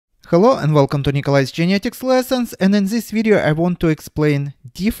Hello and welcome to Nikolay's genetics lessons, and in this video I want to explain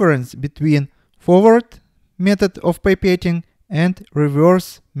difference between forward method of pipetting and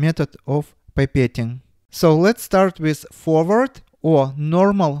reverse method of pipetting. So let's start with forward or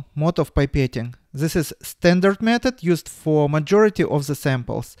normal mode of pipetting. This is standard method used for majority of the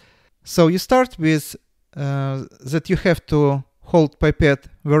samples. So you start with that you have to hold pipette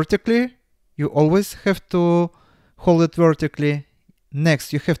vertically. You always have to hold it vertically.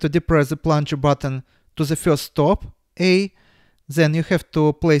 Next, you have to depress the plunger button to the first stop, A. Then you have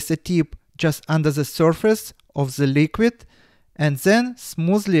to place a tip just under the surface of the liquid, and then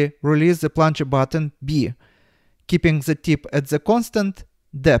smoothly release the plunger button, B, keeping the tip at the constant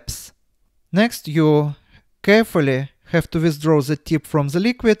depth. Next, you carefully have to withdraw the tip from the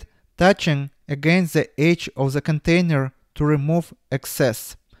liquid, touching against the edge of the container to remove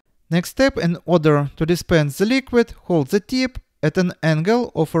excess. Next step, in order to dispense the liquid, hold the tip at an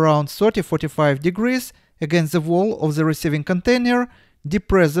angle of around 30-45 degrees against the wall of the receiving container,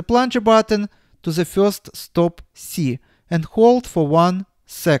 depress the plunger button to the first stop C and hold for 1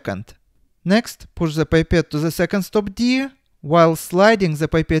 second. Next, push the pipette to the second stop D while sliding the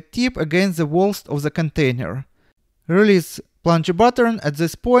pipette tip against the walls of the container. Release plunger button at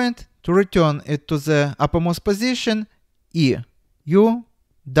this point to return it to the uppermost position, E. You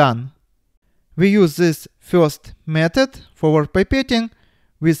done. We use this first method, forward pipetting,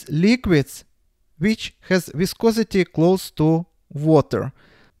 with liquids which has viscosity close to water.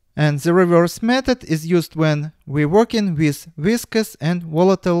 And the reverse method is used when we're working with viscous and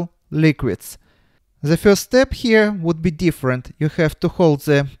volatile liquids. The first step here would be different. You have to hold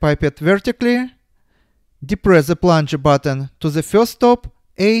the pipette vertically, depress the plunger button to the first stop,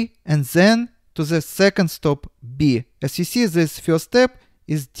 A, and then to the second stop, B. As you see, this first step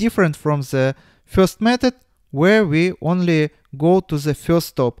is different from the first method where we only go to the first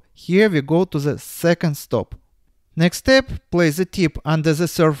stop. Here we go to the second stop. Next step, place the tip under the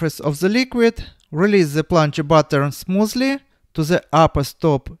surface of the liquid, release the plunger button smoothly to the upper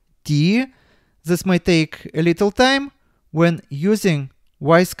stop D. This may take a little time when using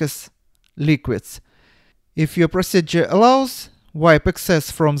viscous liquids. If your procedure allows, wipe excess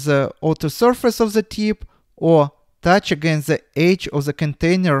from the outer surface of the tip or touch against the edge of the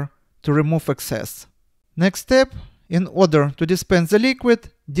container to remove excess. Next step, in order to dispense the liquid,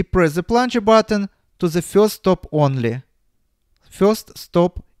 depress the plunger button to the first stop only. First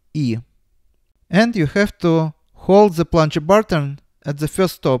stop E. And you have to hold the plunger button at the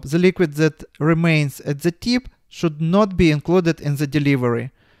first stop. The liquid that remains at the tip should not be included in the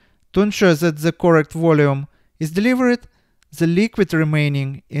delivery. To ensure that the correct volume is delivered, the liquid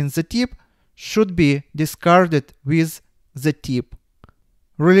remaining in the tip should be discarded with the tip.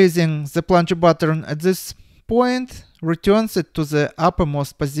 Releasing the plunger button at this point returns it to the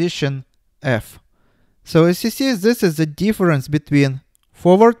uppermost position, F. So as you see, this is the difference between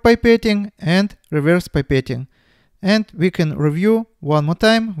forward pipetting and reverse pipetting. And we can review one more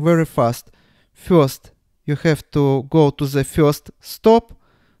time very fast. First, you have to go to the first stop,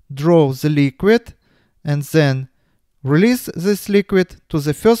 draw the liquid, and then release this liquid to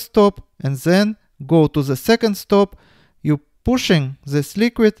the first stop, and then go to the second stop. You pushing this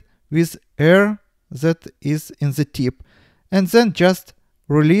liquid with air that is in the tip, and then just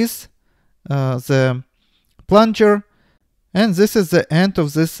release the plunger, and this is the end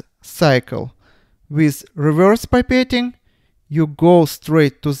of this cycle. With reverse pipetting, you go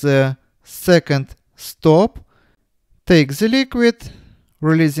straight to the second stop, take the liquid,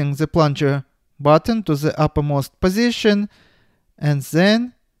 releasing the plunger button to the uppermost position, and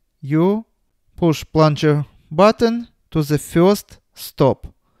then you push plunger button to the first stop,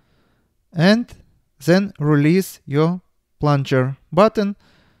 and then release your plunger button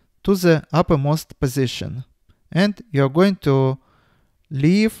to the uppermost position, and you're going to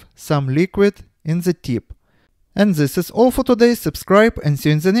leave some liquid in the tip. And this is all for today. Subscribe and see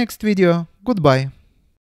you in the next video. Goodbye.